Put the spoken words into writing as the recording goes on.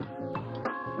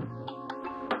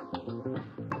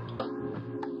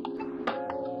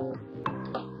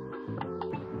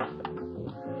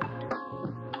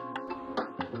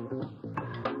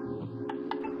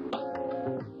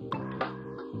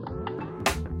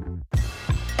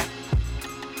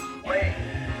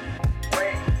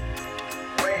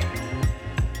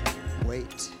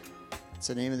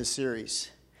the name of the series.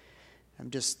 I'm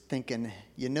just thinking,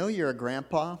 you know you're a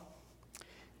grandpa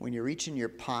when you reach in your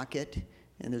pocket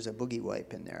and there's a boogie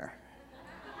wipe in there.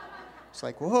 It's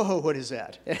like, whoa, what is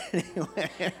that?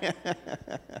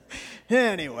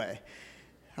 Anyway.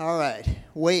 All right,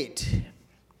 wait.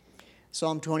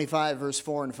 Psalm 25, verse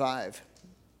 4 and 5.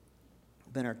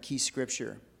 Been our key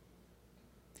scripture.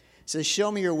 It says,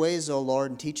 show me your ways, O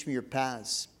Lord, and teach me your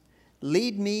paths.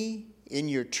 Lead me in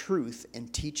your truth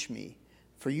and teach me,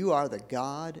 for you are the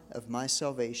God of my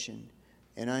salvation,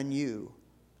 and on you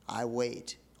I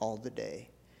wait all the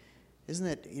day. Isn't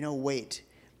it, wait.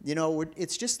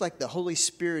 It's just like the Holy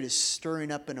Spirit is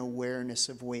stirring up an awareness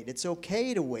of wait. It's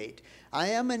okay to wait. I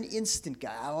am an instant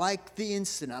guy. I like the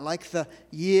instant. I like the,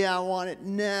 I want it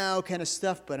now kind of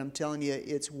stuff. But I'm telling you,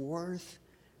 it's worth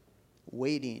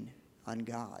waiting on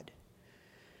God.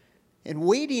 And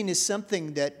waiting is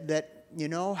something that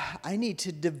I need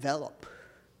to develop.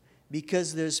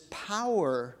 Because there's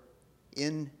power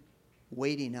in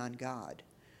waiting on God.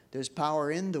 There's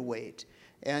power in the wait.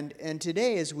 And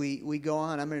today as we go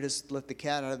on, I'm going to just let the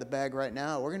cat out of the bag right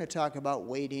now. We're going to talk about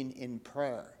waiting in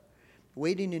prayer.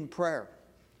 Waiting in prayer.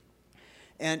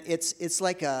 And it's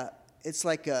like a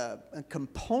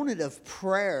component of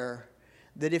prayer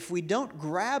that if we don't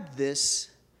grab this,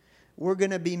 we're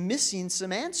going to be missing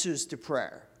some answers to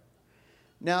prayer.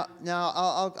 Now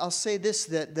I'll say this,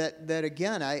 that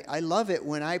again, I love it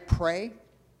when I pray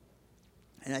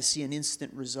and I see an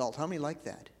instant result. How many like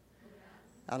that?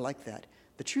 I like that.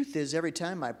 The truth is, every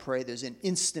time I pray, there's an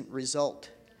instant result.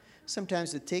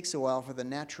 Sometimes it takes a while for the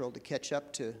natural to catch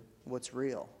up to what's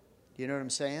real. You know what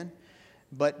I'm saying?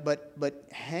 But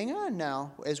hang on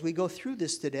now. As we go through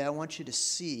this today, I want you to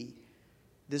see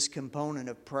this component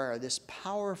of prayer, this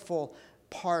powerful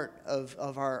part of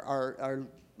our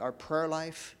prayer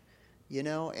life,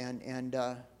 and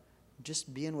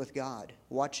just being with God,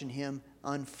 watching Him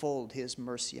unfold His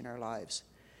mercy in our lives.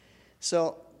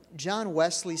 So John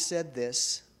Wesley said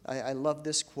this. I love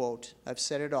this quote. I've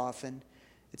said it often.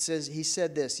 He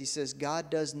said this. He says, God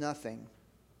does nothing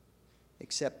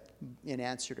except in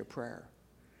answer to prayer.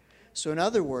 So in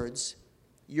other words,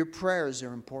 your prayers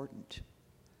are important.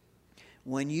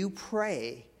 When you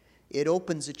pray, it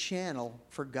opens a channel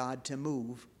for God to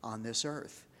move on this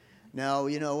earth. Now,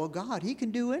 God, He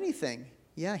can do anything.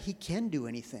 Yeah, He can do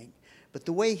anything. But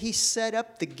the way He set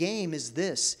up the game is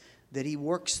this, that He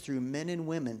works through men and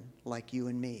women like you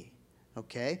and me.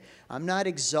 Okay? I'm not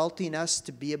exalting us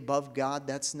to be above God.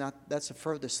 That's the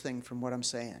furthest thing from what I'm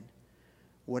saying.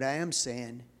 What I am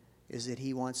saying is that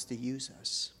He wants to use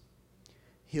us.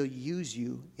 He'll use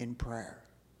you in prayer.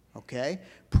 Okay?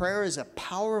 Prayer is a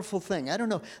powerful thing. I don't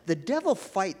know. The devil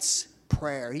fights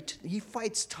prayer. He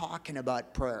fights talking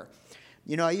about prayer.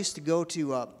 I used to go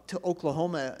to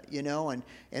Oklahoma,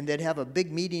 and they'd have a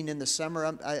big meeting in the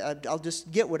summer. I'll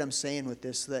just get what I'm saying with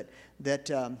this, that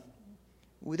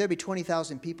there'd be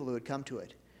 20,000 people who would come to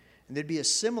it. And there'd be a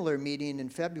similar meeting in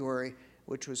February,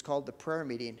 which was called the prayer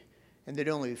meeting, and there'd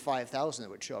only be 5,000 that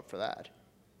would show up for that.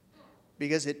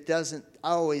 Because it doesn't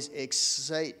always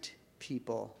excite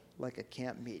people like a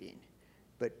camp meeting.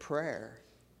 But prayer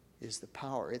is the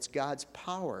power. It's God's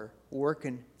power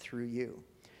working through you.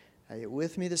 Are you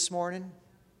with me this morning?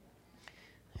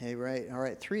 Hey, right. All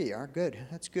right, 3 are good.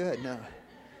 That's good. No.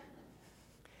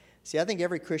 See, I think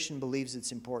every Christian believes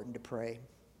it's important to pray.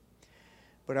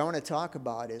 What I want to talk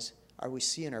about is, are we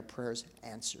seeing our prayers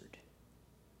answered?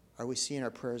 Are we seeing our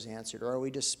prayers answered? Or are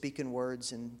we just speaking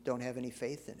words and don't have any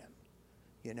faith in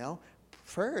them?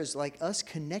 Prayer is like us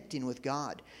connecting with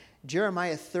God.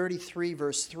 Jeremiah 33,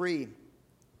 verse 3,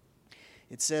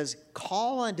 it says,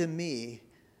 call unto me,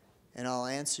 and I'll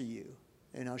answer you,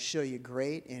 and I'll show you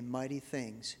great and mighty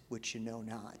things which you know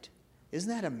not. Isn't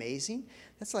that amazing?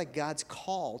 That's like God's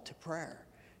call to prayer.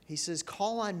 He says,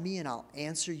 call on me and I'll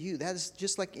answer you. That is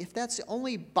just like, if that's the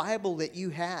only Bible that you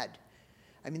had,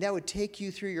 that would take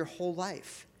you through your whole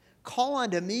life. Call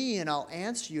unto me and I'll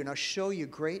answer you, and I'll show you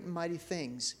great and mighty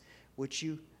things which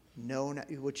you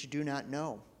do not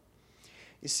know.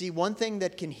 You see, one thing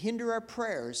that can hinder our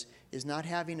prayers is not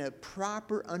having a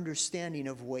proper understanding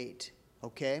of wait,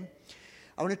 okay?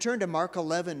 I want to turn to Mark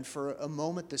 11 for a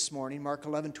moment this morning, Mark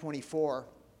 11:24.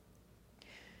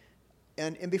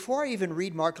 And before I even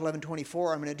read Mark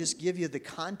 11:24, I'm going to just give you the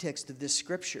context of this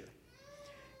scripture.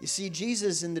 You see,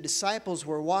 Jesus and the disciples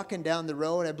were walking down the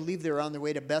road. I believe they were on their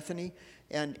way to Bethany,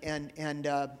 and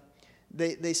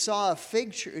they saw a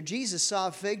fig tree. Jesus saw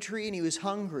a fig tree, and He was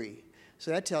hungry. So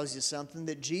that tells you something,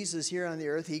 that Jesus here on the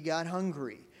earth, He got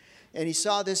hungry. And He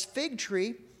saw this fig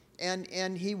tree,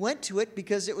 and he went to it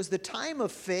because it was the time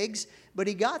of figs, but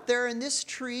he got there and this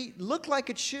tree looked like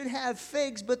it should have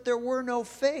figs, but there were no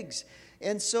figs.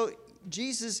 And so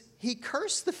Jesus, he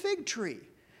cursed the fig tree.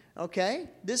 Okay?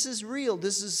 This is real.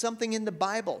 This is something in the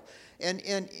Bible.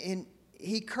 And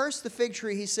he cursed the fig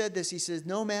tree. He said this. He says,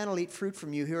 "No man will eat fruit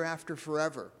from you hereafter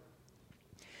forever."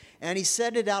 And he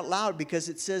said it out loud because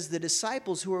it says the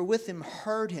disciples who were with him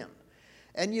heard him.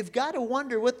 And you've got to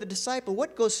wonder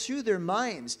what goes through their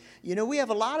minds. You know, we have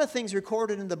a lot of things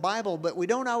recorded in the Bible, but we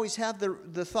don't always have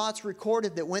the thoughts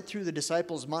recorded that went through the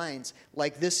disciples' minds,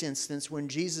 like this instance when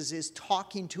Jesus is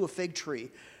talking to a fig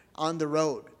tree on the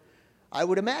road. I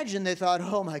would imagine they thought,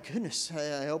 "Oh my goodness,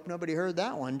 I hope nobody heard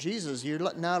that one. Jesus, you're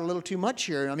letting out a little too much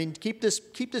here. I mean, keep this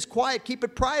quiet, keep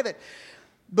it private."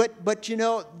 But you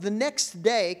know, the next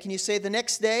day, can you say the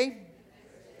next day?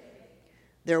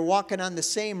 They're walking on the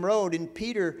same road, and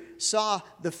Peter saw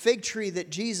the fig tree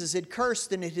that Jesus had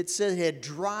cursed, and it had said it had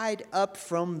dried up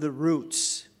from the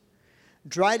roots.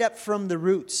 Dried up from the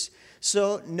roots.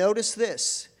 So notice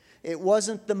this. It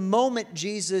wasn't the moment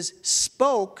Jesus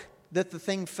spoke that the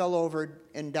thing fell over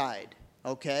and died,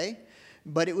 okay?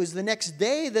 But it was the next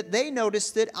day that they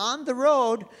noticed it on the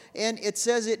road, and it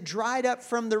says it dried up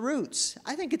from the roots.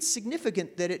 I think it's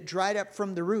significant that it dried up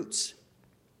from the roots.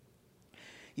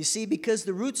 You see, because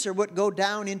the roots are what go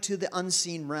down into the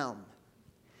unseen realm.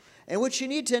 And what you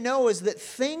need to know is that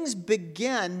things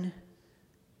begin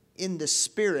in the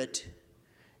spirit,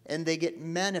 and they get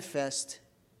manifest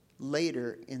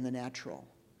later in the natural,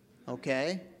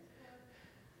 okay?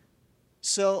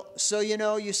 So you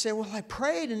know, you say, "Well, I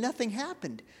prayed and nothing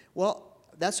happened." Well,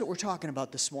 that's what we're talking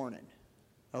about this morning,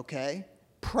 okay?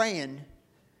 Praying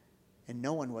and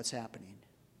knowing what's happening,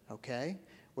 okay?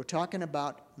 We're talking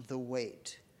about the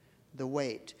weight. The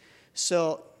weight.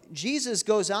 So Jesus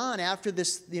goes on after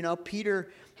this, you know,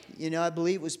 Peter, you know, I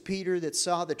believe it was Peter that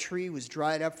saw the tree was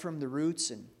dried up from the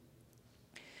roots. And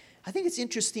I think it's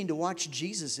interesting to watch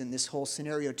Jesus in this whole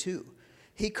scenario too.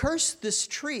 He cursed this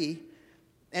tree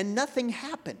and nothing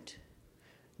happened.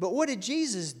 But what did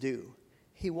Jesus do?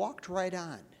 He walked right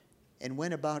on and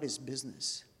went about his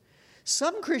business.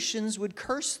 Some Christians would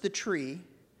curse the tree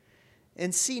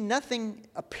and see nothing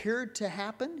appeared to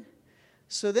happen.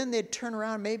 So then they'd turn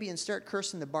around maybe and start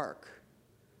cursing the bark.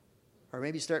 Or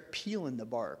maybe start peeling the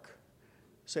bark.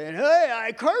 Saying, "Hey,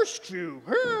 I cursed you."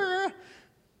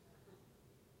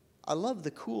 I love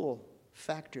the cool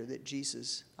factor that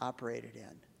Jesus operated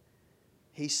in.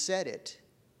 He said it.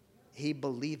 He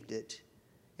believed it,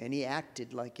 and he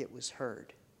acted like it was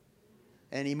heard.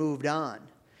 And he moved on.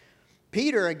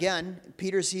 Peter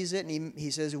sees it, and he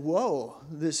says, "Whoa,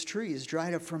 this tree is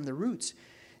dried up from the roots."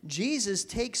 Jesus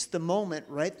takes the moment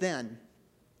right then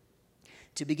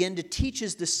to begin to teach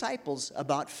his disciples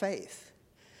about faith.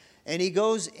 And he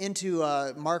goes into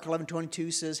Mark 11:22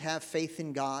 says, "Have faith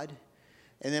in God."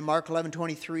 And then Mark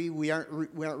 11:23, we aren't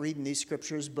reading these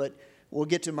scriptures, but we'll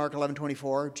get to Mark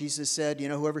 11:24. Jesus said, you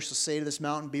know, "Whoever shall say to this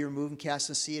mountain, be removed and cast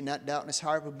in the sea, and not doubt in his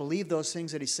heart, but believe those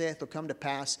things that he saith will come to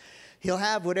pass, he'll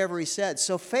have whatever he said."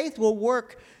 So faith will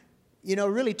work, you know,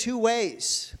 really two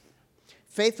ways.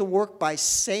 Faith will work by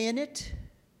saying it,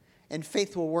 and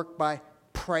faith will work by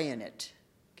praying it.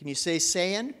 Can you say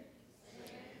saying?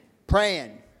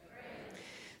 Praying.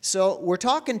 So we're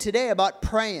talking today about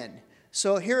praying.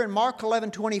 So here in Mark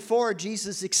 11:24,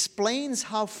 Jesus explains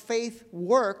how faith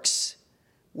works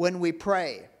when we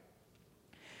pray.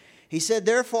 He said,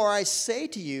 "Therefore I say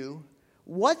to you,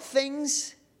 what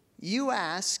things you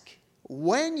ask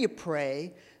when you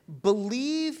pray,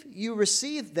 believe you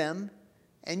receive them,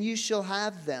 and you shall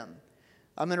have them."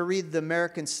 I'm going to read the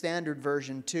American Standard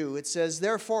Version too. It says,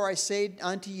 "Therefore I say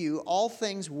unto you, all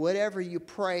things whatever you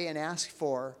pray and ask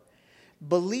for,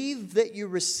 believe that you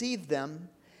receive them,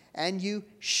 and you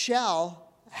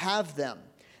shall have them."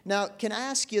 Now, can I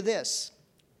ask you this?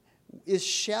 Is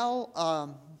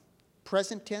shall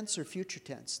present tense or future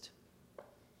tense?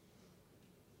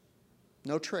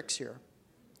 No tricks here.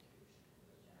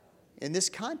 In this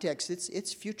context,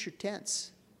 it's future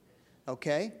tense.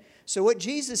 Okay? So what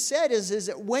Jesus said is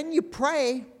that when you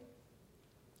pray,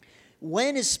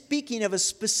 when is speaking of a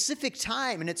specific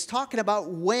time, and it's talking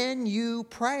about when you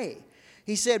pray.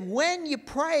 He said, when you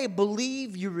pray,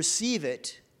 believe you receive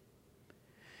it,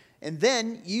 and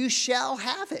then you shall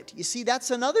have it. You see,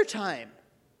 that's another time.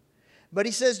 But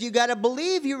he says you got to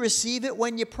believe you receive it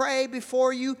when you pray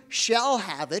before you shall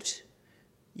have it.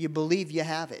 You believe you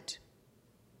have it.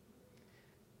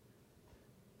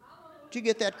 Did you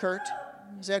get that, Kurt?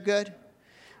 Is that good?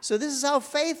 So this is how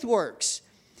faith works.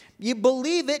 You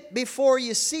believe it before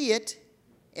you see it,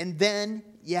 and then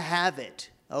you have it.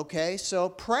 Okay? So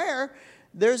prayer,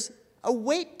 There's a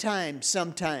wait time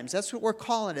sometimes. That's what we're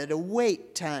calling it, a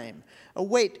wait time. A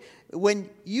wait. When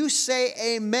you say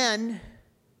amen,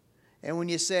 and when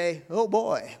you say, oh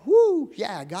boy, whoo,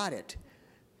 yeah, I got it.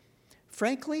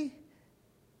 Frankly,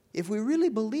 if we really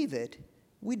believe it,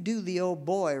 we'd do the oh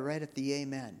boy right at the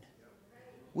amen.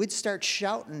 We'd start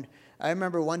shouting. I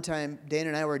remember one time, Dana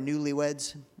and I were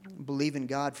newlyweds, believing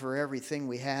God for everything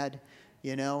we had,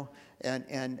 you know.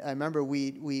 And I remember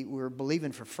we were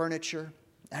believing for furniture.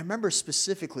 I remember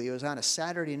specifically, it was on a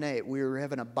Saturday night. We were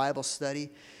having a Bible study.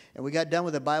 And we got done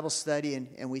with the Bible study,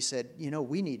 and we said, you know,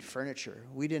 we need furniture.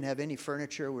 We didn't have any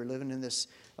furniture. We were living in this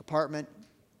apartment.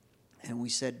 And we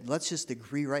said, let's just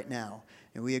agree right now.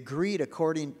 And we agreed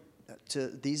according to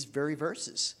these very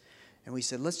verses. And we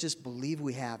said, let's just believe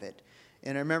we have it.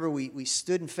 And I remember we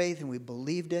stood in faith and we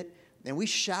believed it. And we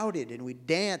shouted and we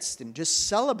danced and just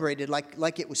celebrated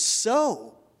like it was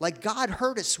so. Like God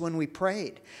heard us when we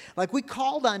prayed. Like we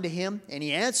called unto him and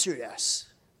he answered us.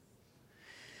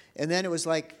 And then it was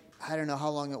like, I don't know how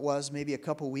long it was, maybe a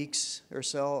couple weeks or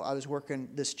so. I was working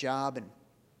this job, and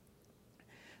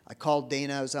I called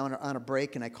Dana. I was on a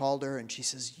break, and I called her, and she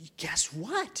says, guess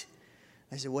what?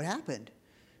 I said, what happened?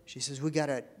 She says, we got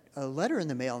a letter in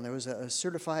the mail, and there was a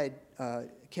certified,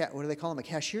 what do they call them, a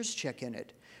cashier's check in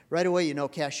it. Right away, you know,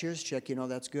 cashier's check, you know,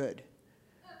 that's good.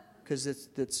 Because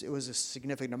it was a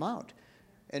significant amount.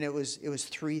 And it was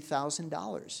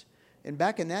 $3,000. And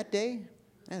back in that day,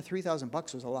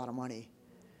 $3,000 was a lot of money.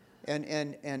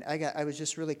 And I was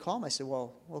just really calm. I said,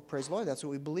 well, praise the Lord, that's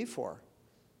what we believe for.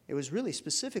 It was really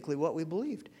specifically what we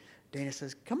believed. Dana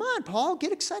says, come on, Paul,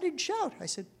 get excited and shout. I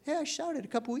said, yeah, I shouted a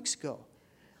couple weeks ago.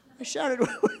 I shouted when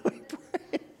we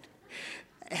prayed.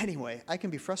 Anyway, I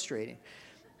can be frustrating.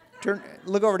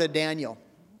 Look over to Daniel.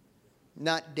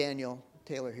 Not Daniel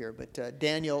Taylor here, but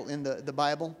Daniel in the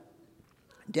Bible.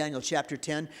 Daniel chapter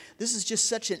 10. This is just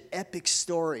such an epic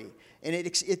story. And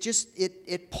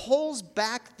it pulls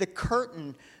back the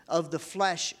curtain of the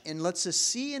flesh and lets us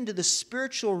see into the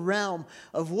spiritual realm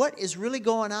of what is really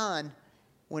going on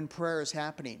when prayer is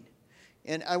happening.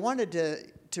 And I wanted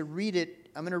to read it.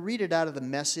 I'm going to read it out of the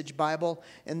Message Bible.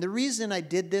 And the reason I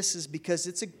did this is because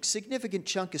it's a significant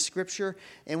chunk of Scripture.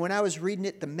 And when I was reading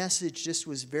it, the message just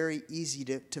was very easy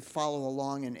to follow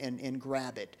along and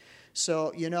grab it.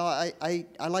 So, you know, I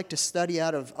like to study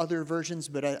out of other versions,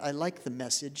 but I like the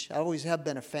Message. I always have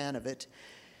been a fan of it.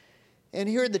 And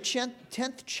here in the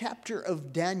 10th chapter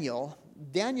of Daniel,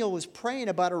 Daniel was praying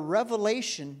about a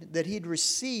revelation that he'd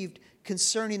received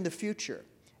concerning the future.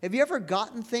 Have you ever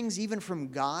gotten things even from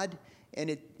God, and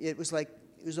it was like,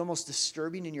 it was almost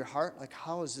disturbing in your heart? Like,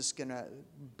 how is this going to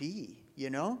be, you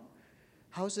know?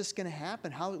 How is this going to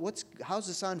happen? How's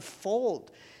this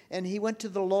unfold? And he went to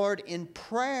the Lord in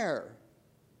prayer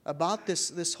about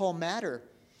this whole matter.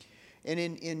 And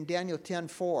in Daniel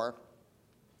 10:4,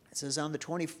 it says, on the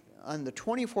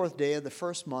 24th day of the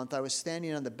first month, I was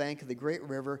standing on the bank of the great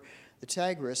river, the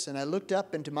Tigris, and I looked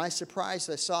up, and to my surprise,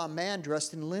 I saw a man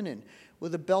dressed in linen,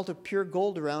 with a belt of pure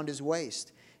gold around his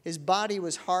waist. His body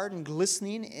was hard and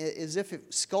glistening, as if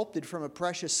it sculpted from a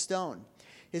precious stone.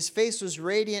 His face was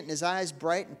radiant, and his eyes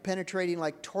bright and penetrating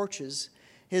like torches.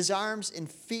 His arms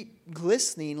and feet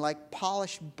glistening like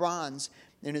polished bronze,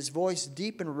 and his voice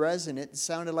deep and resonant. It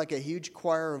sounded like a huge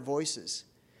choir of voices.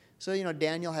 So, you know,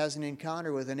 Daniel has an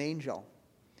encounter with an angel.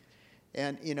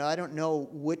 And, you know, I don't know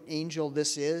what angel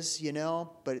this is, you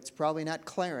know, but it's probably not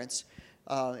Clarence,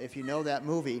 if you know that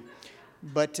movie.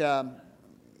 But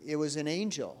it was an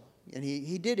angel. And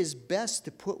he did his best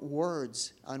to put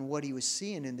words on what he was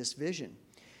seeing in this vision.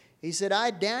 He said,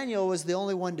 I, Daniel, was the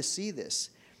only one to see this.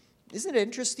 Isn't it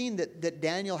interesting that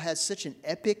Daniel had such an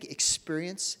epic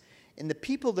experience? And the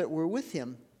people that were with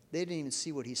him, they didn't even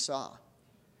see what he saw.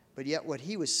 But yet what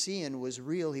he was seeing was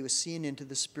real. He was seeing into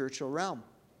the spiritual realm.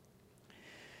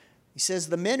 He says,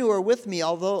 the men who were with me,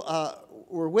 although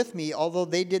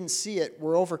they didn't see it,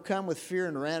 were overcome with fear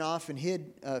and ran off and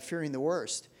hid, fearing the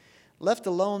worst. Left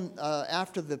alone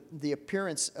after the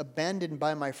appearance, abandoned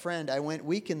by my friend, I went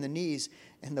weak in the knees,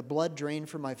 and the blood drained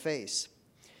from my face.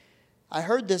 I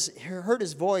heard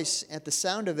his voice. At the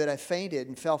sound of it, I fainted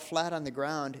and fell flat on the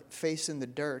ground, face in the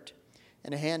dirt.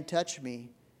 And a hand touched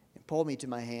me and pulled me to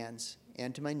my hands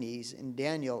and to my knees. And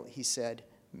Daniel, he said,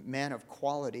 man of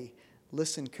quality,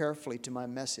 listen carefully to my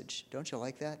message. Don't you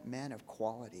like that? Man of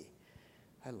quality.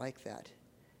 I like that.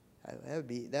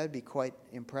 That would be quite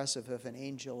impressive if an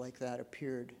angel like that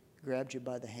appeared, grabbed you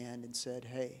by the hand and said,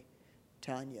 hey,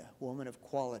 Tanya, woman of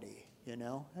quality, you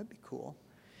know? That'd be cool.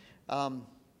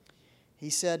 He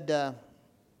said,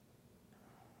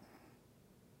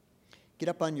 get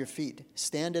up on your feet,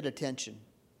 stand at attention.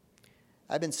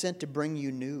 I've been sent to bring you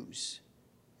news.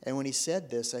 And when he said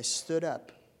this, I stood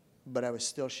up, but I was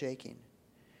still shaking.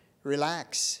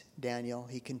 Relax, Daniel,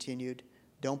 he continued.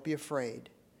 Don't be afraid.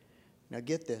 Now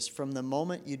get this. From the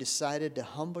moment you decided to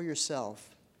humble yourself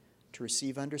to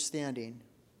receive understanding,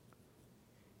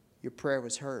 your prayer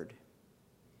was heard.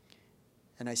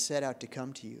 And I set out to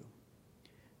come to you.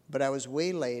 But I was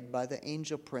waylaid by the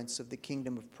angel prince of the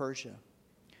kingdom of Persia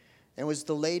and was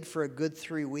delayed for a good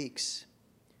 3 weeks.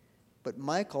 But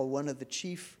Michael, one of the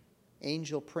chief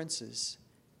angel princes,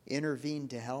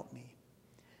 intervened to help me.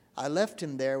 I left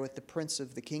him there with the prince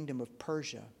of the kingdom of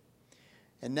Persia.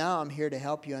 And now I'm here to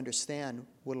help you understand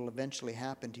what will eventually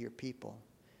happen to your people.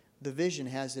 The vision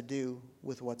has to do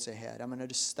with what's ahead. I'm going to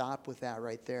just stop with that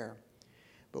right there.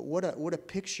 But what a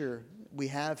picture we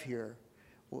have here.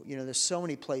 Well, there's so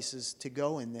many places to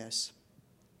go in this.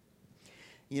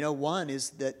 One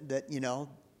is that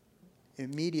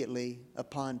immediately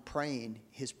upon praying,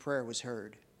 his prayer was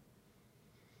heard.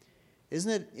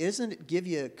 Isn't it give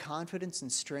you confidence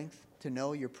and strength to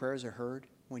know your prayers are heard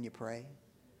when you pray?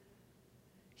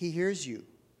 He hears you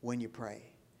when you pray.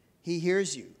 He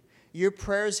hears you. Your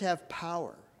prayers have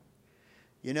power.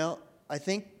 I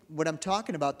think what I'm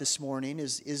talking about this morning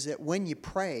is that when you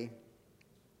pray,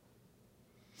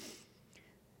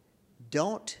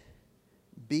 don't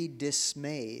be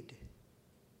dismayed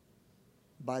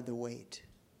by the wait.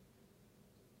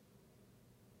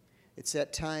 It's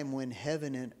that time when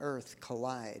heaven and earth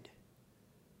collide.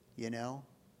 The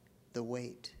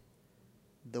wait.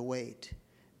 The wait.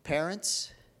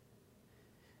 Parents,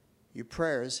 your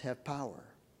prayers have power.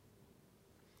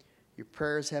 Your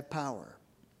prayers have power.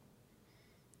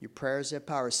 Your prayers have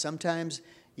power. Sometimes,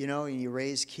 you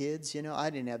raise kids, I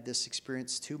didn't have this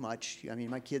experience too much.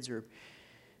 My kids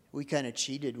we kind of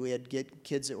cheated. We had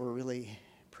kids that were really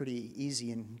pretty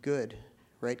easy and good.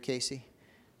 Right, Casey?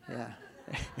 Yeah.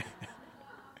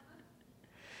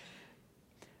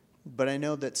 But I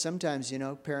know that sometimes,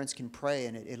 parents can pray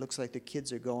and it looks like the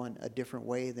kids are going a different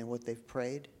way than what they've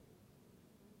prayed.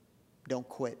 Don't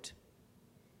quit.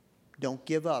 Don't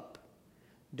give up.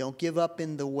 Don't give up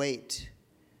in the wait.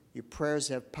 Your prayers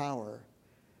have power.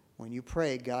 When you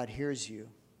pray, God hears you.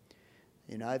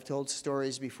 I've told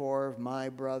stories before of my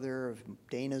brother, of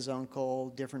Dana's uncle,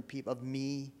 different people, of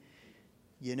me.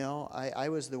 I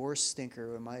was the worst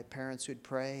stinker when my parents would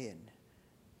pray,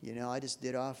 and I just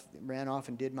ran off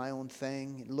and did my own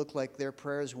thing. It looked like their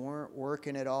prayers weren't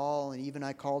working at all, and even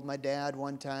I called my dad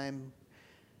one time.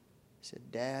 I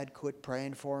said, "Dad, quit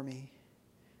praying for me."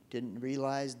 Didn't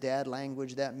realize dad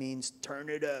language, that means turn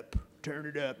it up,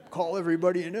 call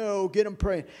everybody you know, get them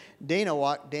praying.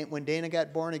 When Dana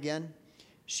got born again,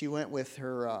 she went with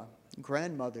her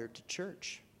grandmother to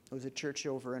church. It was a church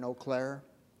over in Eau Claire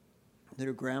that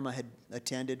her grandma had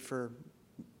attended for,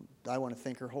 I want to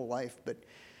think, her whole life, but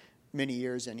many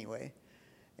years anyway.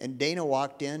 And Dana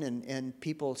walked in, and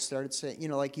people started saying,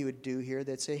 like you would do here,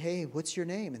 they'd say, "Hey, what's your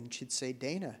name?" And she'd say,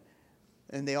 "Dana."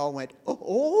 And they all went,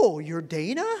 "Oh, you're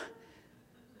Dana?"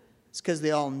 It's because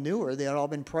they all knew her. They had all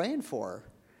been praying for her.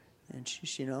 And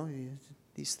she,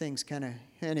 these things kind of,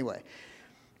 anyway.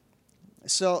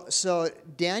 So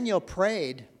Daniel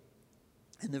prayed,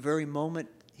 and the very moment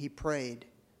he prayed,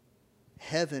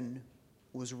 heaven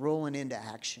was rolling into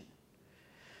action.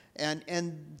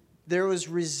 And there was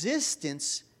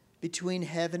resistance between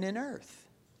heaven and earth.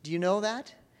 Do you know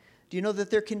that? Do you know that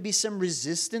there can be some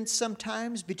resistance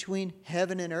sometimes between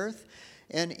heaven and earth?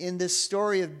 And in this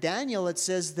story of Daniel, it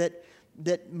says that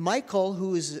Michael,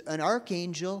 who is an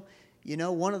archangel,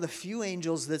 one of the few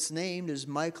angels that's named is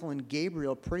Michael and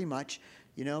Gabriel pretty much,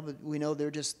 but we know they're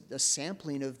just a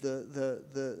sampling of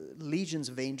the legions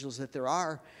of angels that there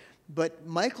are. But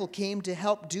Michael came to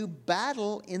help do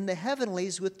battle in the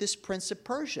heavenlies with this prince of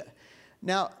Persia.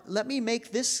 Now, let me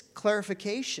make this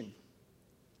clarification.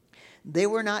 They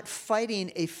were not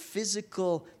fighting a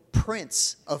physical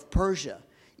prince of Persia,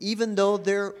 even though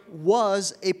there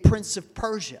was a prince of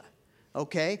Persia,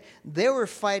 okay? They were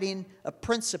fighting a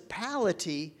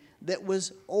principality that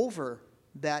was over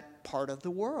that part of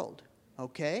the world,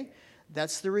 okay?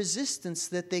 That's the resistance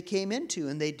that they came into,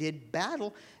 and they did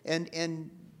battle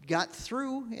and got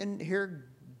through, and here,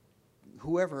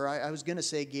 whoever, I was going to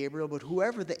say Gabriel, but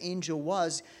whoever the angel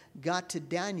was, got to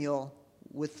Daniel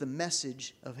with the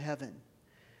message of heaven.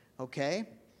 Okay?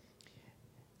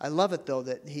 I love it, though,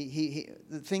 that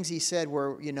the things he said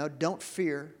were, don't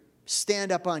fear.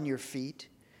 Stand up on your feet.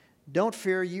 Don't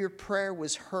fear. Your prayer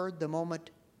was heard the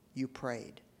moment you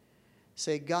prayed.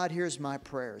 Say, "God hears my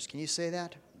prayers." Can you say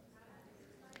that?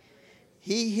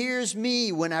 He hears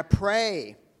me when I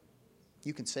pray.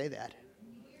 You can say that.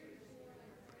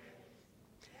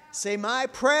 Say, my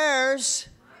prayers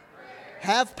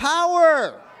have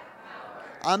power.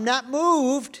 I'm not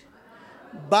moved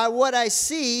by what I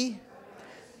see.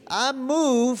 I'm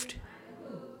moved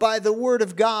by the Word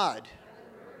of God.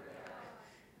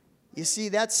 You see,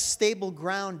 that's stable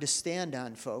ground to stand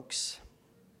on, folks.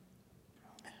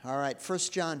 All right, 1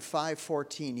 John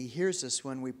 5:14. He hears us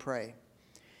when we pray.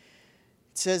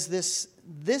 It says this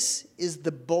is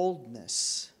the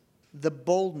boldness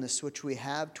which we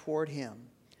have toward Him,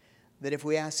 that if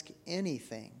we ask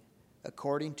anything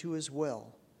according to His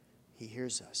will, He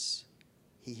hears us.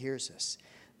 He hears us.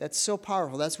 That's so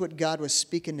powerful. That's what God was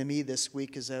speaking to me this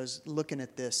week as I was looking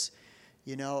at this.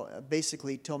 You know,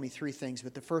 basically He told me three things,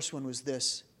 but the first one was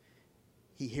this: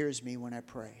 He hears me when I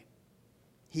pray.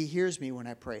 He hears me when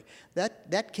I pray.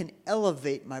 That can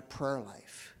elevate my prayer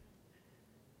life.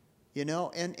 You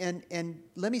know, and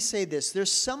let me say this.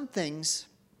 There's some things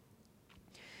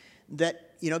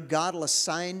that, you know, God will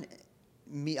assign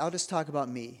me. I'll just talk about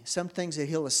me. Some things that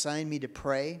He'll assign me to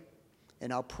pray,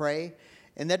 and I'll pray.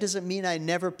 And that doesn't mean I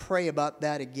never pray about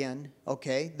that again,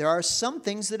 okay? There are some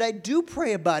things that I do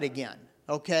pray about again,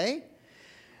 okay?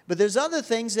 But there's other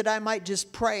things that I might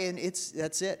just pray, and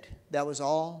that's it. That was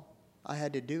all I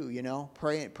had to do, you know?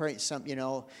 Pray some, you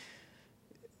know,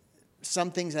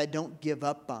 some things I don't give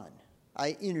up on.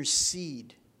 I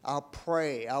intercede. I'll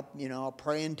pray. I'll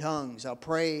pray in tongues. I'll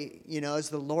pray, you know, as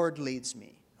the Lord leads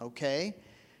me, okay?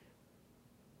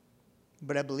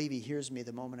 But I believe He hears me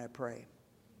the moment I pray.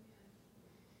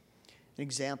 An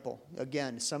example,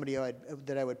 again, somebody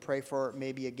that I would pray for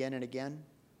maybe again and again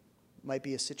might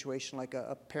be a situation like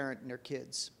a parent and their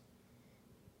kids.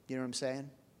 You know what I'm saying?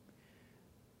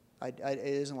 It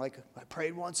isn't like I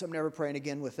prayed once, I'm never praying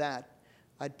again with that.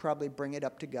 I'd probably bring it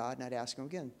up to God and I'd ask Him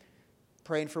again.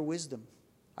 Praying for wisdom.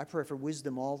 I pray for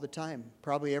wisdom all the time,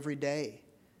 probably every day,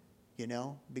 you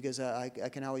know, because I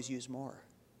can always use more.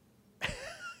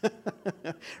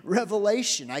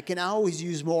 Revelation, I can always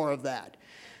use more of that.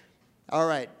 All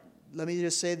right, let me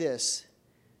just say this.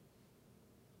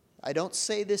 I don't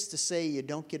say this to say you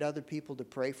don't get other people to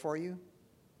pray for you.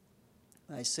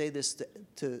 I say this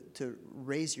to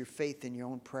raise your faith in your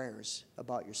own prayers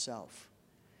about yourself.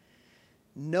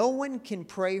 No one can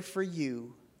pray for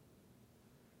you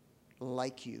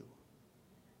like you.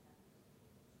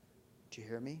 Did you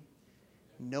hear me?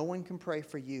 No one can pray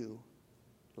for you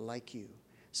like you.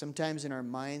 Sometimes in our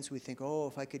minds we think, oh,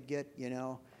 if I could get, you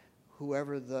know,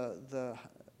 whoever the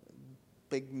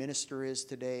big minister is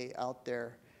today out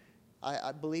there.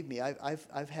 I believe me,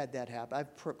 I've had that happen.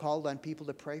 I've called on people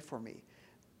to pray for me.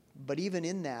 But even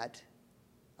in that,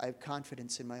 I have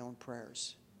confidence in my own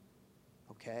prayers.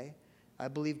 Okay? I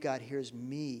believe God hears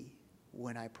me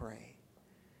when I pray.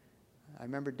 I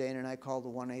remember Dana and I called the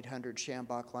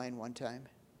 1-800-SHAMBACH line one time.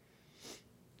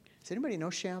 Does anybody know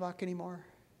Shambach anymore?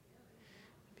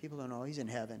 People don't know. He's in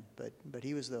heaven. But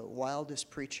he was the wildest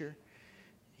preacher.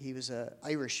 He was an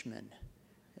Irishman.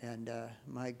 And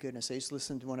my goodness, I used to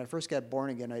listen to, when I first got born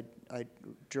again, I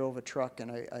drove a truck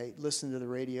and I listened to the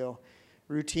radio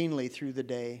routinely through the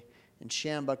day. And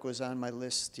Shambach was on my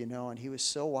list, you know, and he was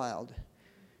so wild.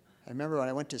 I remember when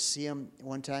I went to see him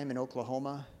one time in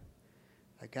Oklahoma,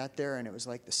 I got there and it was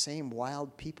like the same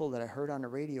wild people that I heard on the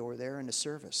radio were there in the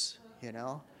service, you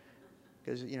know.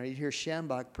 Because, you know, you'd hear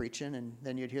Shambach preaching and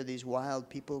then you'd hear these wild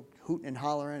people hooting and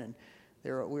hollering, and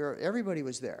everybody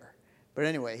was there. But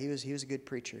anyway, he was a good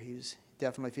preacher. He was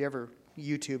definitely, if you ever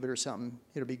YouTube it or something,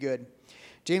 it'll be good.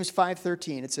 James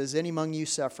 5:13, it says, any among you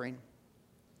suffering,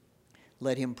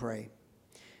 let him pray.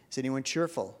 Is anyone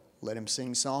cheerful? Let him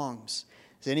sing songs.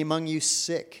 Is any among you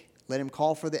sick? Let him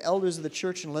call for the elders of the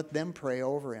church and let them pray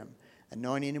over him,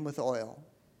 anointing him with oil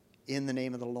in the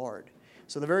name of the Lord.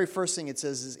 So the very first thing it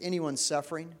says is anyone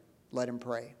suffering, let him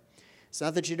pray. It's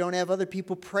not that you don't have other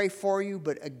people pray for you,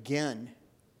 but again,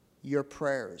 your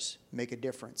prayers make a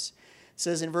difference. It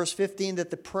says in verse 15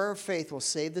 that the prayer of faith will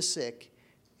save the sick,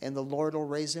 and the Lord will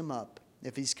raise him up.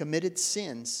 If he's committed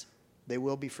sins, they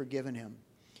will be forgiven him.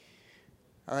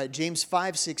 All right, James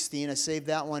 5:16, I saved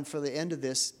that one for the end of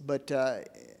this, but I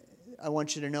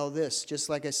want you to know this. Just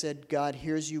like I said, God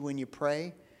hears you when you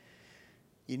pray.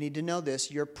 You need to know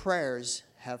this. Your prayers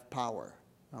have power,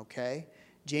 okay?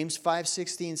 James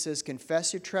 5:16 says,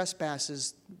 confess your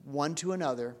trespasses one to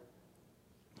another,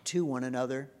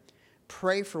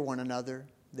 pray for one another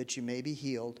that you may be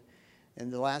healed.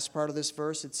 And the last part of this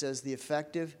verse, it says, the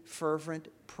effective, fervent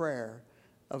prayer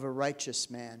of a righteous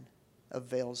man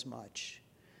avails much.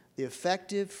 The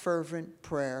effective, fervent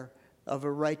prayer of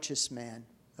a righteous man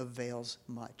avails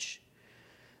much.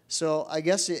 So I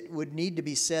guess it would need to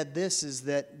be said this, is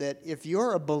that if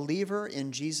you're a believer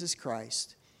in Jesus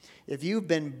Christ, If you've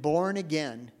been born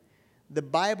again, the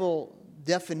Bible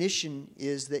definition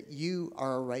is that you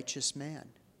are a righteous man,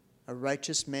 a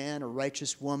righteous man, a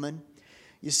righteous woman.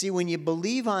 You see, when you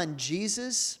believe on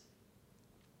Jesus,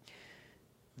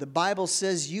 the Bible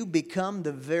says you become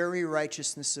the very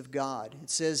righteousness of God. It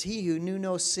says, he who knew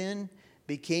no sin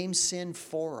became sin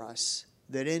for us,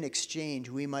 that in exchange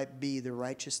we might be the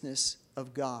righteousness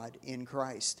of God in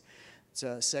Christ. It's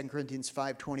 2 Corinthians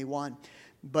 5:21.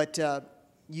 But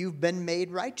you've been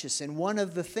made righteous. And one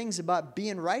of the things about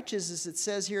being righteous, as it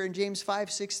says here in James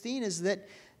 5:16, is that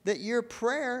your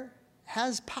prayer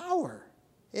has power.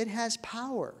 It has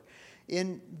power.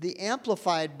 In the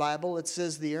Amplified Bible, it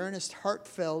says, the earnest,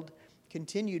 heartfelt,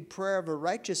 continued prayer of a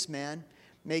righteous man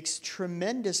makes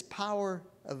tremendous power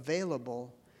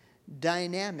available,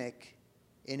 dynamic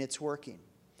in its working.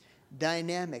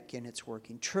 Dynamic in its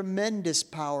working. Tremendous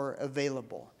power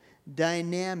available,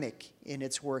 dynamic in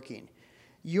its working.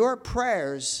 Your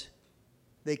prayers,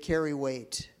 they carry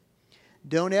weight.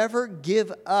 Don't ever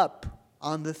give up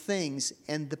on the things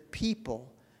and the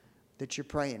people that you're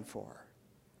praying for.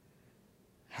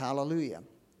 Hallelujah.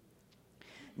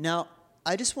 Now,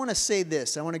 I just want to say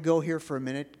this. I want to go here for a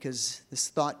minute because this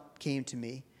thought came to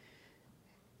me.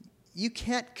 You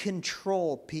can't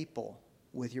control people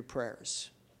with your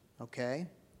prayers, okay?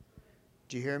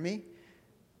 Do you hear me?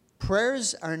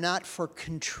 Prayers are not for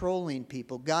controlling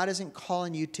people. God isn't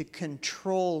calling you to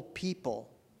control people.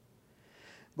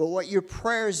 But what your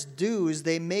prayers do is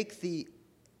they make the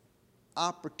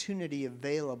opportunity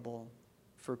available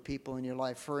for people in your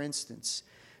life. For instance,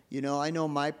 I know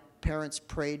my parents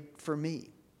prayed for me.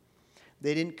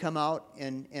 They didn't come out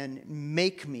and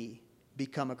make me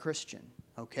become a Christian,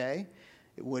 okay?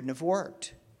 It wouldn't have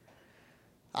worked.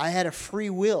 I had a free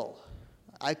will.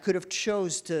 I could have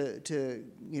chose to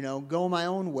go my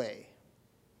own way.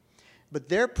 But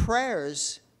their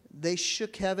prayers, they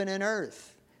shook heaven and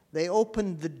earth. They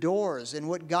opened the doors. And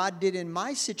what God did in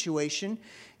my situation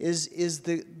is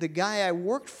the guy I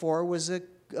worked for was a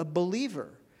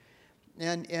believer.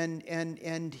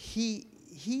 And he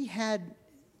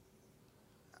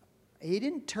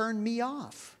didn't turn me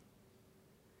off.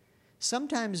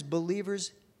 Sometimes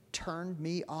believers turned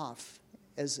me off.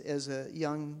 As a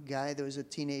young guy that was a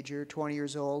teenager, 20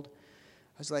 years old,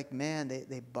 I was like, man,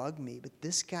 they bug me. But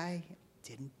this guy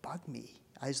didn't bug me.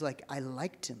 I was like, I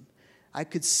liked him. I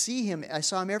could see him. I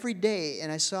saw him every day,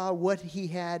 and I saw what he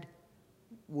had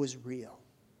was real.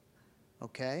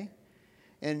 Okay?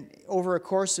 And over a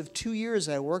course of 2 years,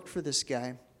 I worked for this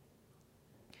guy.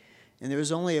 And there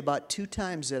was only about 2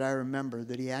 times that I remember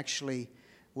that he actually,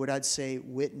 what I'd say,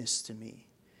 witnessed to me.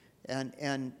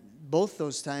 And both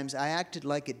those times, I acted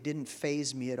like it didn't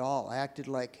faze me at all. I acted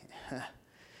like,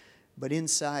 but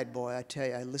inside, boy, I tell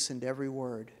you, I listened to every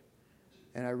word.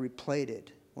 And I replayed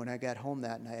it when I got home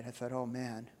that night. I thought, oh,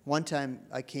 man. One time,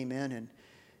 I came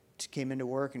into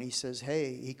work, and he says,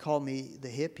 hey, he called me the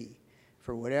hippie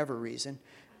for whatever reason.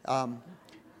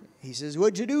 He says,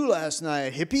 what'd you do last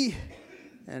night, hippie?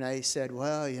 And I said,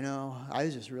 well, I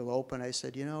was just real open. I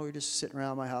said, we're just sitting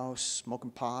around my house, smoking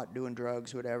pot, doing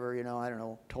drugs, whatever, I don't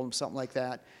know. Told him something like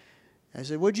that. I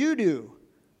said, what'd you do?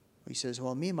 He says,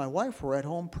 well, me and my wife were at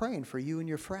home praying for you and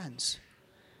your friends.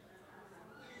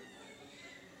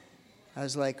 I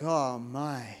was like, oh,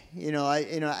 my.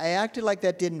 I acted like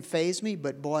that didn't faze me,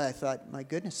 but, boy, I thought, my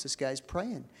goodness, this guy's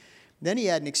praying. Then he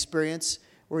had an experience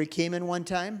where he came in one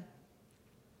time,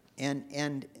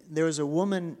 and there was a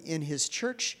woman in his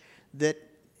church that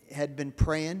had been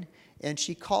praying, and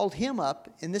she called him up,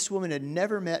 and this woman had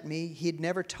never met me. He'd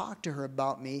never talked to her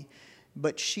about me,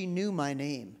 but she knew my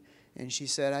name. And she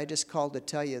said, I just called to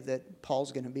tell you that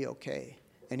Paul's going to be okay.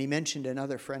 And he mentioned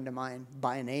another friend of mine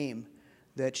by name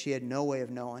that she had no way of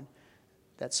knowing.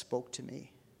 That spoke to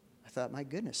me. I thought, my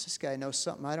goodness, this guy knows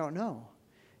something I don't know.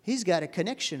 He's got a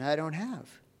connection I don't have.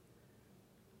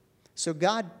 So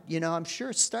God, I'm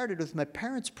sure it started with my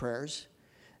parents' prayers,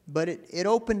 but it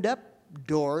opened up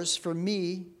doors for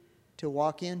me to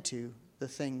walk into the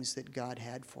things that God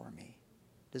had for me.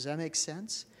 Does that make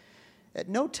sense? At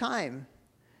no time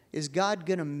is God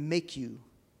going to make you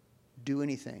do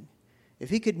anything. If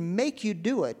he could make you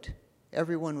do it,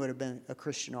 everyone would have been a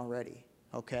Christian already,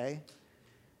 okay?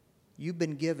 You've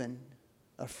been given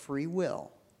a free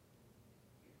will.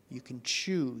 You can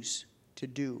choose to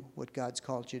do what God's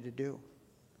called you to do.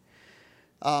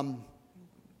 All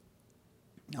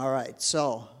right,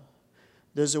 so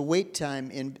there's a time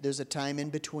in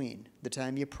between the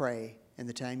time you pray and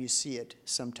the time you see it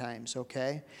sometimes,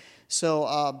 okay?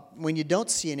 So when you don't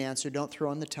see an answer, don't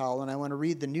throw in the towel. And I want to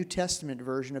read the New Testament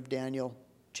version of Daniel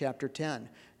chapter 10,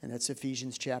 and that's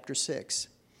Ephesians chapter 6.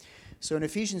 So in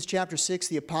Ephesians chapter 6,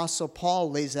 the Apostle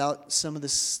Paul lays out some of the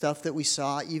stuff that we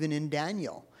saw even in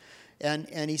Daniel.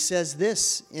 And he says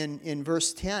this in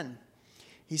verse 10.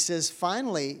 He says,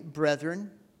 "Finally, brethren,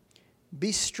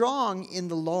 be strong in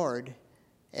the Lord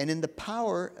and in the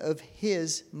power of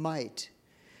his might.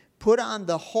 Put on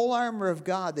the whole armor of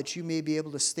God that you may be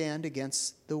able to stand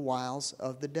against the wiles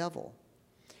of the devil."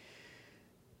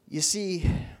 You see,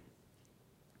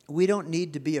 we don't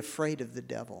need to be afraid of the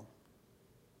devil.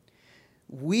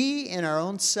 We in our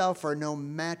own self are no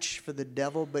match for the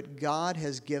devil, but God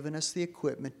has given us the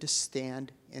equipment to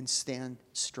stand and stand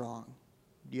strong.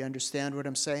 Do you understand what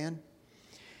I'm saying?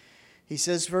 He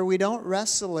says, "For we don't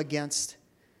wrestle against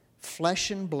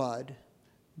flesh and blood,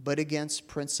 but against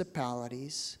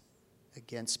principalities,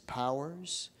 against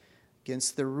powers,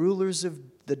 against the rulers of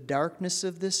the darkness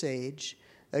of this age,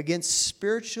 against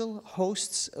spiritual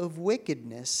hosts of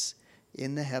wickedness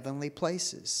in the heavenly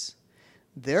places.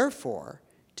 Therefore,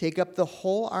 take up the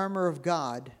whole armor of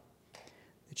God,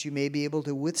 that you may be able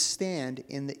to withstand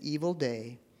in the evil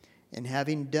day, and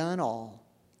having done all,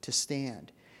 to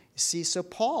stand." You see, so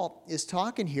Paul is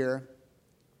talking here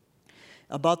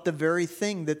about the very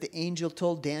thing that the angel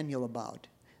told Daniel about.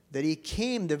 That he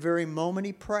came the very moment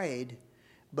he prayed,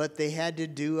 but they had to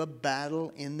do a battle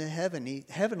in the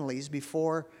heavenlies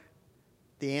before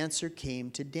the answer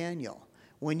came to Daniel.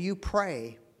 When you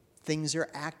pray, things are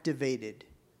activated.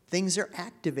 Things are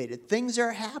activated. Things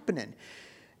are happening.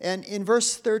 And in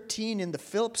verse 13 in the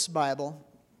Phillips Bible,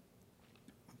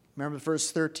 remember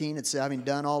verse 13, it says, "Having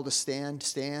done all to stand,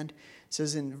 stand." It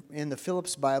says in the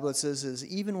Phillips Bible, it says,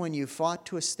 "Even when you fought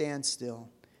to a standstill,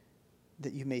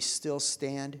 that you may still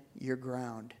stand your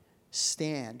ground."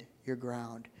 Stand your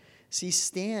ground. See,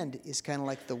 stand is kind of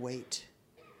like the weight.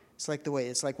 It's like the weight.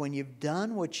 It's like when you've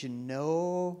done what you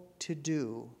know to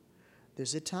do,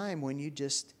 there's a time when you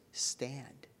just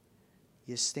stand.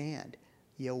 You stand.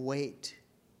 You wait.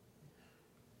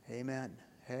 Amen.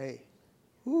 Hey.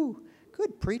 Woo.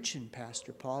 Good preaching,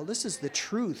 Pastor Paul. This is the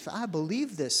truth. I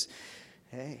believe this.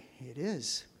 Hey, it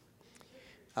is.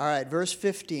 All right, verse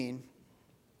 15.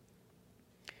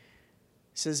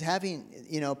 Says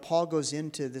Paul goes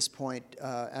into this point,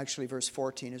 actually verse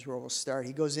 14 is where we'll start.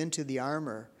 He goes into the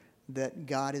armor that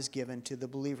God has given to the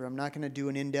believer. I'm not going to do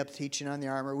an in-depth teaching on the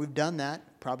armor. We've done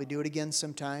that. Probably do it again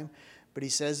sometime. But he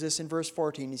says this in verse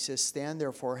 14. He says, "Stand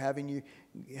therefore, having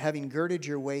girded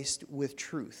your waist with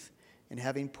truth, and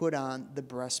having put on the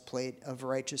breastplate of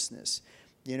righteousness."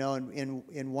 You know,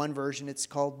 in one version it's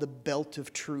called the belt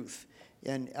of truth.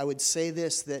 And I would say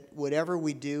this, that whatever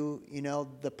we do,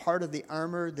 the part of the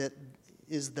armor that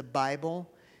is the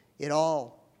Bible, it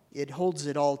holds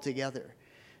it all together.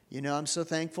 I'm so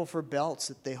thankful for belts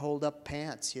that they hold up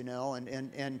pants,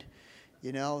 and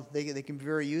they can be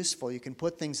very useful. You can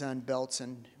put things on belts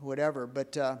and whatever.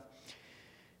 But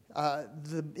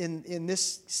in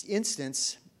this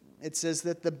instance, it says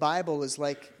that the Bible is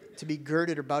like to be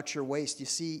girded about your waist. You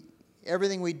see,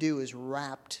 everything we do is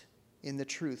wrapped in the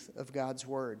truth of God's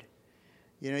Word.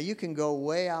 You can go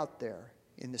way out there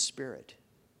in the Spirit,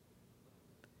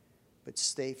 but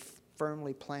stay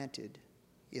firmly planted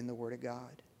in the Word of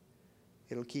God.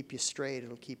 It'll keep you straight.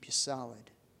 It'll keep you solid.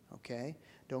 Okay?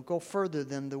 Don't go further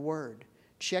than the Word.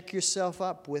 Check yourself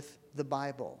up with the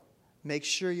Bible. Make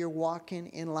sure you're walking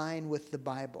in line with the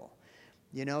Bible.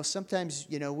 Sometimes,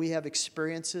 we have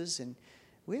experiences and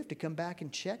we have to come back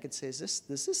and check and say, does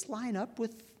this line up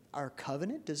with our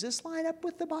covenant? Does this line up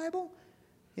with the Bible?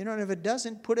 And if it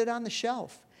doesn't, put it on the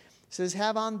shelf. It says,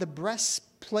 "Have on the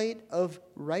breastplate of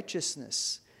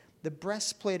righteousness." The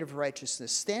breastplate of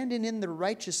righteousness. Standing in the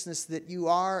righteousness that you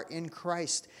are in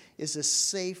Christ is a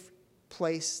safe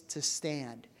place to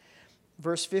stand.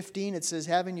 Verse 15, it says,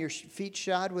 "Having your feet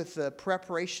shod with the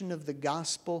preparation of the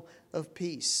gospel of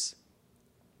peace."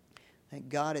 Thank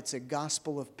God it's a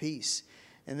gospel of peace.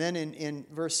 And then in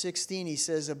verse 16, he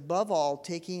says, "Above all,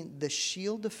 taking the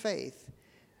shield of faith,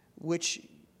 which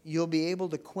you'll be able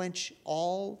to quench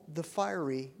all the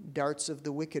fiery darts of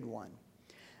the wicked one."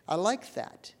 I like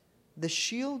that. The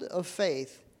shield of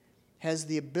faith has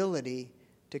the ability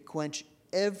to quench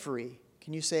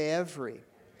can you say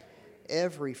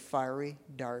every fiery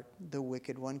dart the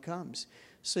wicked one comes.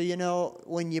 So,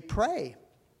 when you pray,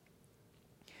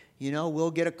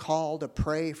 we'll get a call to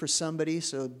pray for somebody.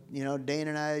 So, Dane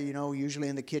and I, usually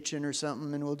in the kitchen or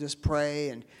something, and we'll just pray.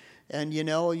 And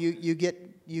you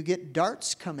get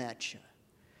darts come at you.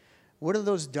 What do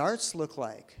those darts look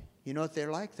like? You know what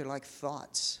they're like? They're like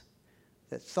thoughts.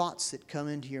 Thoughts that come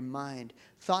into your mind.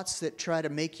 Thoughts that try to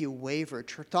make you waver.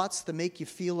 Thoughts that make you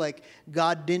feel like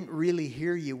God didn't really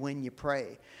hear you when you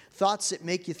pray. Thoughts that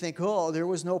make you think, oh, there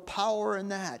was no power in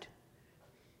that.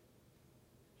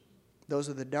 Those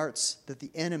are the darts that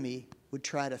the enemy would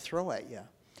try to throw at you.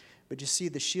 But you see,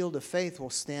 the shield of faith will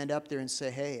stand up there and say,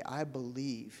 hey, I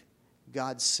believe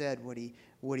God said what he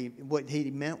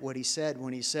meant what he said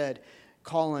when he said,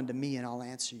 call unto me and I'll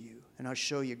answer you, and I'll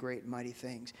show you great and mighty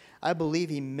things. I believe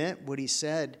he meant what he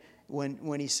said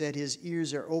when he said his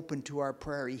ears are open to our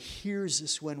prayer. He hears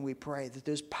us when we pray, that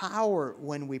there's power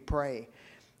when we pray.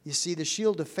 You see, the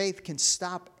shield of faith can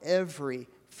stop every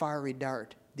fiery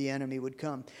dart the enemy would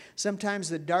come. Sometimes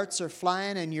the darts are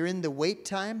flying and you're in the wait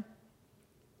time.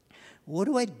 What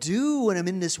do I do when I'm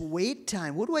in this wait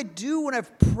time? What do I do when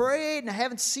I've prayed and I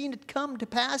haven't seen it come to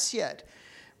pass yet?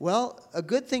 Well, a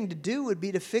good thing to do would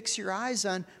be to fix your eyes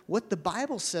on what the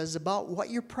Bible says about what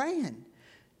you're praying.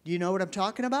 Do you know what I'm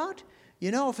talking about?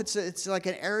 You know, if it's like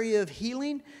an area of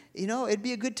healing, you know, it'd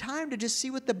be a good time to just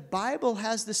see what the Bible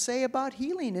has to say about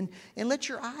healing and let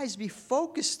your eyes be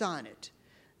focused on it.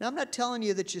 Now, I'm not telling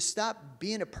you that you stop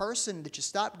being a person, that you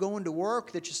stop going to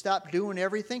work, that you stop doing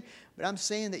everything, but I'm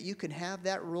saying that you can have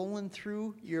that rolling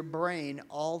through your brain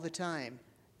all the time,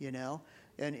 you know.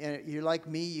 And you're like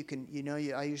me, you can, you know,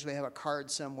 I usually have a card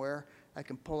somewhere I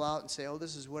can pull out and say, oh,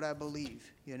 this is what I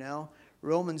believe, you know.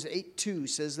 Romans 8:2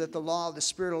 says that the law of the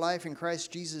Spirit of life in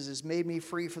Christ Jesus has made me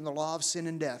free from the law of sin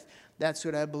and death. That's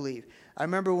what I believe. I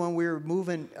remember when we were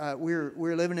moving, we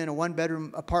were living in a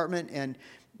one-bedroom apartment, and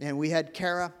we had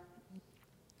Kara,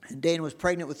 and Dana was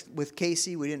pregnant with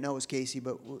Casey. We didn't know it was Casey,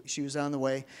 but she was on the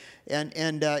way.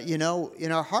 And you know,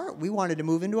 in our heart, we wanted to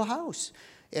move into a house.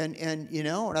 And you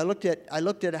know, and I looked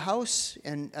at a house,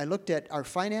 and I looked at our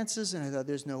finances, and I thought,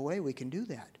 there's no way we can do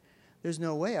that. There's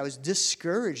no way. I was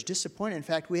discouraged, disappointed. In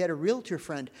fact, we had a realtor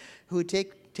friend who would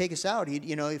take us out.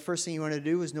 You know, the first thing he wanted to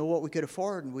do was know what we could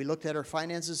afford. And we looked at our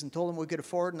finances and told him what we could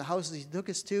afford. And the houses he took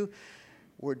us to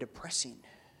were depressing.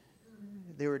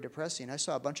 They were depressing. I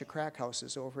saw a bunch of crack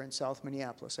houses over in South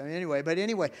Minneapolis. I mean,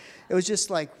 anyway, it was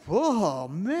just like, whoa,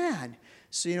 man.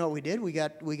 So you know what we did? We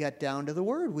got down to the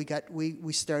Word.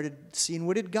 We started seeing,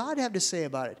 what did God have to say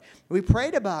about it? We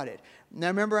prayed about it. And I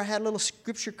remember I had a little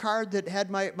scripture card that had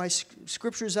my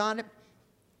scriptures on it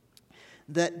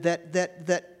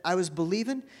that I was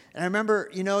believing. And I remember,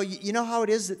 you know how it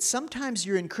is that sometimes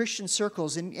you're in Christian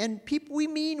circles and people, we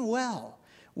mean well.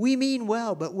 We mean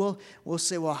well, but we'll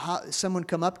say, well, someone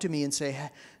come up to me and say,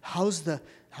 how's the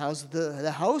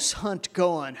house hunt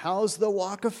going? How's the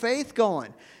walk of faith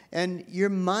going? And your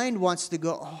mind wants to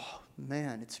go, oh,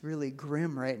 man, it's really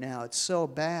grim right now. It's so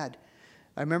bad.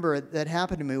 I remember that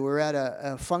happened to me. We were at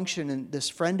a function, and this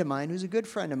friend of mine, who's a good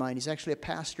friend of mine, he's actually a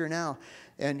pastor now,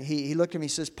 and he looked at me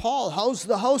and says, Paul, how's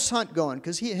the house hunt going?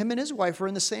 Because him and his wife were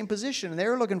in the same position, and they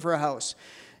were looking for a house.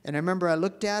 And I remember I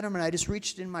looked at him, and I just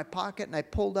reached in my pocket, and I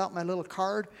pulled out my little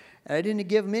card, and I didn't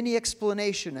give him any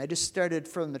explanation. I just started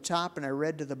from the top, and I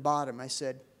read to the bottom. I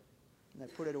said, and I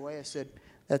put it away. I said,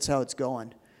 that's how it's going.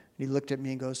 And he looked at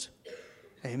me and goes,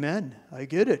 amen, I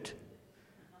get it.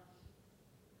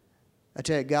 I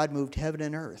tell you, God moved heaven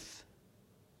and earth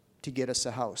to get us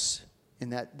a house in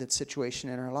that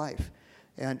situation in our life.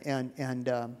 And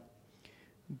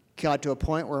got to a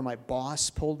point where my boss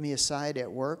pulled me aside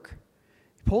at work.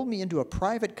 He pulled me into a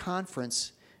private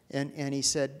conference, and he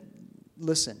said,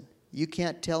 listen, you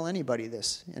can't tell anybody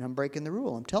this, and I'm breaking the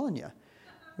rule, I'm telling you.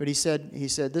 But he said,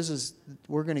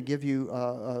 we're going to give you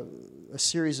a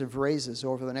series of raises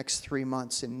over the next 3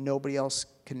 months, and nobody else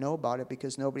can know about it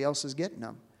because nobody else is getting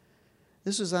them.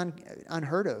 This was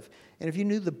unheard of. And if you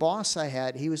knew the boss I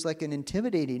had, he was like an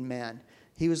intimidating man.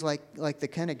 He was like the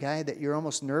kind of guy that you're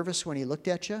almost nervous when he looked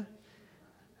at you.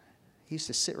 He used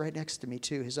to sit right next to me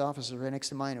too. His office was right next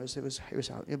to mine.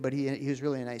 But he was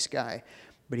really a nice guy.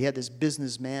 But he had this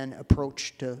businessman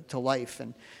approach to life,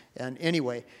 and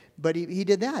anyway. But he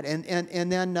did that,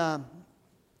 and then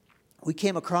we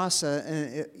came across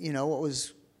what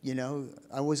was.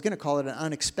 I was going to call it an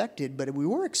unexpected, but we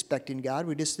were expecting God.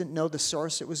 We just didn't know the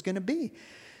source it was going to be.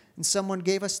 And someone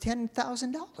gave us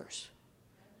 $10,000.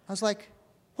 I was like,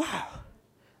 wow,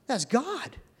 that's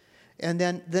God. And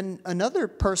then another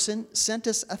person sent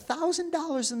us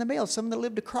 $1,000 in the mail, someone that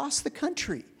lived across the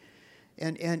country.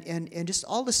 And just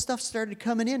all this stuff started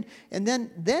coming in. And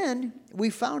then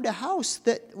we found a house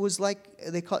that was like,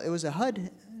 it was a HUD,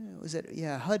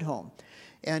 HUD home.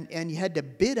 And you had to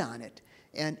bid on it.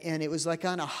 And it was like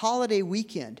on a holiday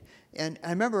weekend. And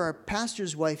I remember our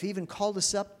pastor's wife even called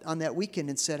us up on that weekend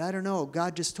and said, I don't know,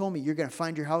 God just told me you're going to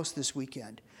find your house this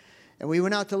weekend. And we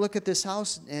went out to look at this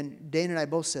house, and Dana and I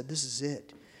both said, this is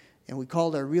it. And we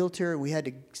called our realtor.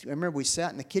 I remember we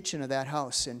sat in the kitchen of that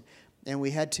house, and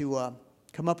we had to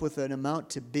come up with an amount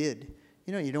to bid.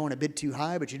 You know, you don't want to bid too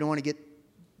high, but you don't want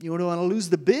to lose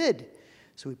the bid.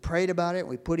 So we prayed about it.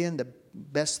 We put in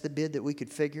best the bid that we could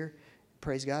figure.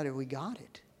 Praise God, we got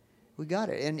it. We got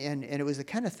it. And it was the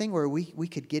kind of thing where we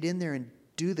could get in there and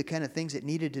do the kind of things it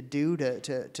needed to do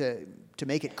to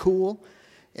make it cool.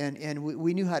 And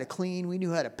we knew how to clean. We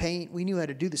knew how to paint. We knew how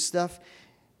to do the stuff.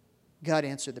 God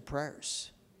answered the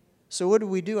prayers. So what did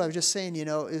we do? I was just saying, it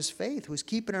was faith. It was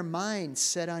keeping our minds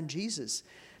set on Jesus.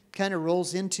 Kind of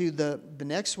rolls into the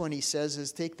next one he says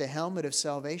is take the helmet of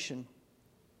salvation.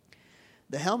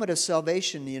 The helmet of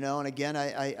salvation, and again,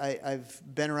 I've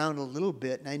been around a little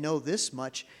bit, and I know this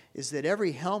much, is that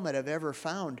every helmet I've ever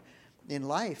found in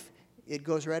life, it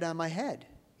goes right on my head,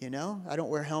 I don't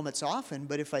wear helmets often,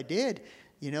 but if I did,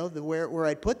 where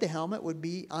I'd put the helmet would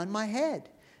be on my head.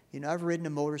 I've ridden a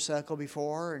motorcycle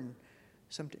before, and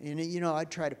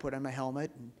I'd try to put on my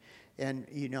helmet, and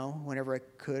whenever I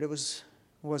could. It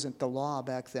wasn't the law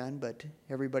back then, but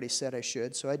everybody said I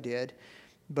should, so I did.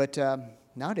 But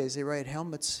nowadays they wear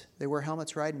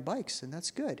helmets riding bikes, and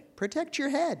that's good. Protect your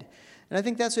head. And I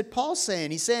think that's what Paul's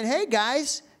saying. He's saying, hey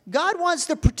guys, God wants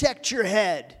to protect your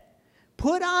head.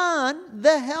 Put on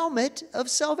the helmet of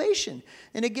salvation.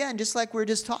 And again, just like we were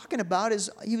just talking about,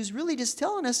 he was really just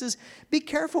telling us is be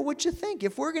careful what you think.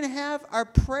 If we're going to have our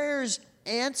prayers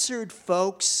answered,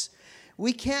 folks,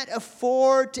 we can't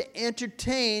afford to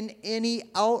entertain any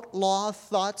outlaw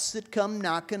thoughts that come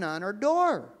knocking on our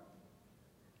door.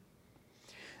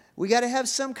 We got to have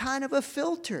some kind of a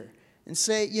filter and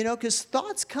say, because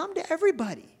thoughts come to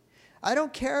everybody. I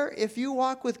don't care if you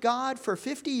walk with God for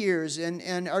 50 years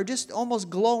and are just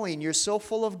almost glowing. You're so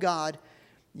full of God,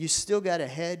 you still got a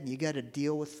head and you got to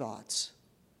deal with thoughts.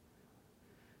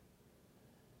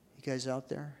 You guys out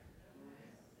there?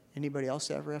 Anybody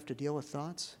else ever have to deal with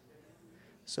thoughts?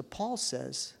 So Paul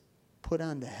says, put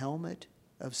on the helmet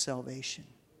of salvation.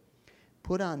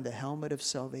 Put on the helmet of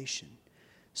salvation.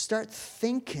 Start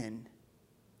thinking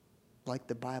like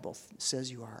the Bible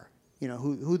says you are.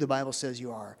 Who the Bible says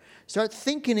you are. Start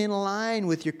thinking in line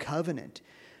with your covenant.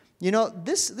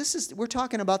 This is, we're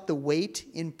talking about the wait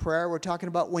in prayer. We're talking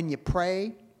about when you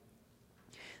pray,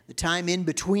 the time in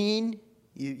between,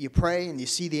 you pray and you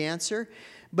see the answer.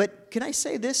 But can I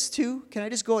say this too? Can I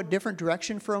just go a different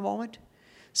direction for a moment?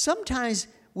 Sometimes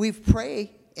we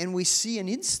pray and we see an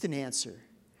instant answer.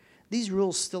 These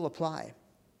rules still apply.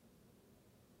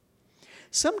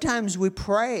 Sometimes we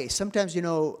pray. Sometimes,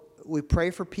 we pray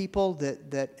for people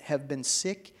that have been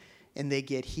sick and they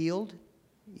get healed,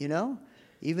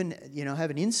 even, have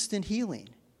an instant healing.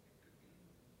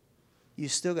 You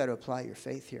still got to apply your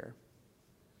faith here.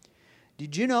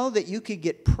 Did you know that you could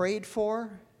get prayed for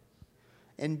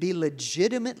and be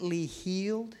legitimately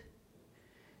healed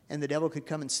and the devil could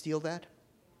come and steal that?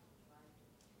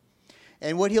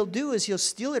 And what he'll do is he'll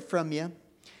steal it from you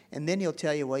and then he'll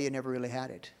tell you, well, you never really had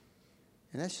it.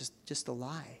 And that's just a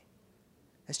lie.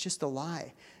 That's just a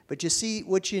lie. But you see,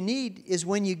 what you need is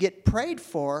when you get prayed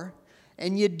for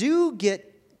and you do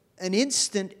get an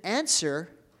instant answer,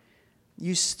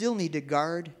 you still need to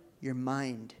guard your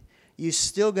mind. You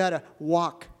still got to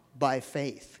walk by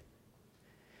faith.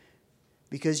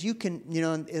 Because you can,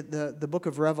 in the book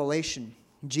of Revelation,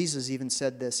 Jesus even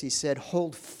said this. He said,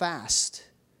 hold fast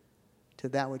to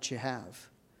that which you have.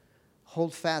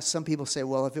 Hold fast. Some people say,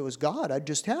 well, if it was God, I'd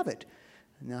just have it.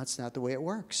 No, that's not the way it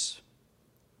works.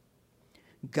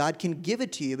 God can give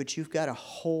it to you, but you've got to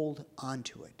hold on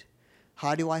to it.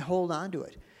 How do I hold on to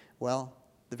it? Well,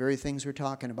 the very things we're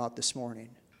talking about this morning.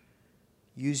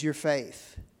 Use your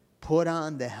faith. Put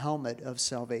on the helmet of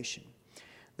salvation.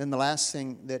 Then the last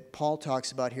thing that Paul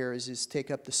talks about here is take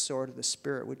up the sword of the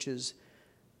Spirit, which is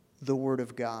the Word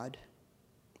of God.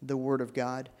 The Word of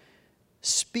God.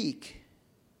 Speak.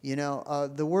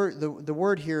 The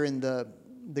word here in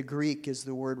the Greek is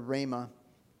the word rhema.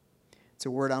 It's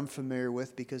a word I'm familiar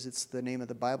with because it's the name of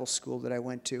the Bible school that I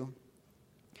went to.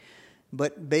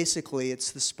 But basically,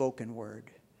 it's the spoken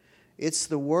word. It's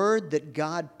the word that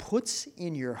God puts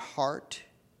in your heart,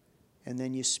 and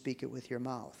then you speak it with your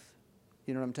mouth.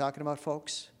 You know what I'm talking about,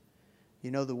 folks?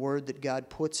 The word that God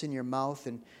puts in your mouth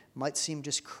and might seem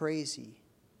just crazy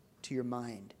to your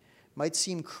mind. Might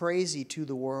seem crazy to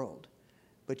the world,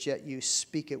 but yet you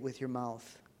speak it with your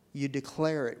mouth. You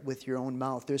declare it with your own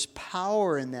mouth. There's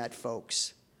power in that,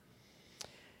 folks.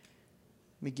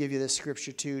 Let me give you this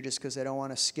scripture too, just because I don't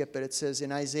want to skip it. It says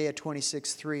in Isaiah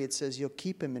 26:3, it says, you'll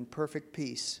keep him in perfect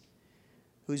peace,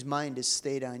 whose mind is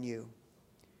stayed on you,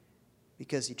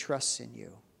 because he trusts in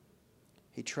you.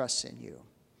 He trusts in you.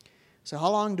 So how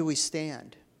long do we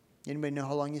stand? Anybody know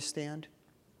how long you stand?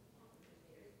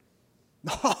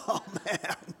 Oh,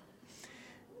 man.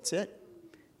 That's it.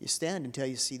 You stand until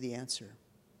you see the answer.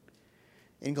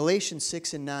 In Galatians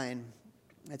 6 and 9,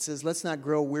 It says, let's not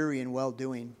grow weary in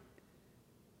well-doing,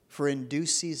 for in due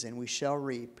season we shall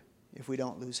reap if we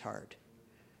don't lose heart.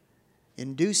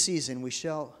 In due season we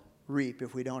shall reap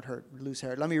if we don't lose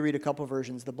heart. Let me read a couple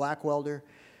versions. The Blackwelder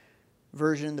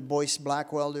version, the Boyce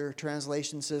Blackwelder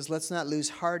translation says, let's not lose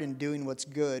heart in doing what's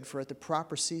good, for at the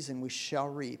proper season we shall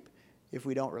reap if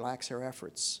we don't relax our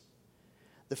efforts.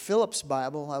 The Phillips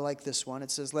Bible, I like this one.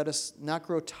 It says, let us not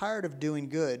grow tired of doing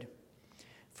good,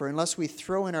 for unless we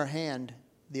throw in our hand,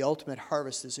 the ultimate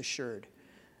harvest is assured.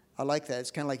 I like that.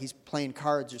 It's kind of like he's playing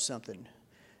cards or something.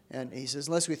 And he says,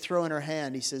 unless we throw in our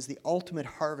hand, he says, the ultimate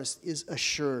harvest is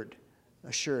assured.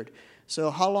 Assured.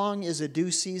 So how long is a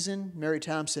due season? Mary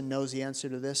Thompson knows the answer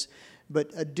to this.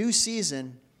 But a due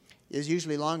season is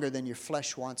usually longer than your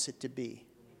flesh wants it to be.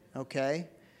 Okay?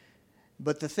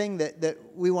 But the thing that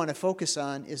we want to focus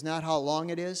on is not how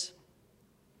long it is,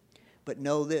 but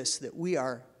know this, that we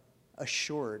are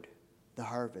assured the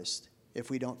harvest if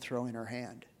we don't throw in our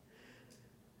hand.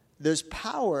 There's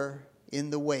power in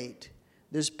the wait.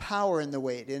 There's power in the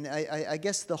wait. And I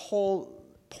guess the whole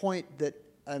point that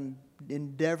I'm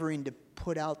endeavoring to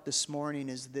put out this morning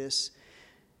is this: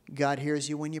 God hears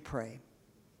you when you pray.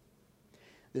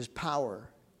 There's power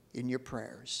in your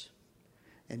prayers.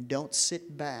 And don't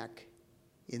sit back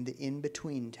in the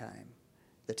in-between time,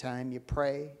 the time you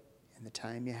pray and the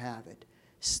time you have it.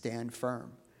 Stand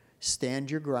firm. Stand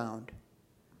your ground.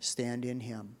 Stand in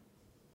Him.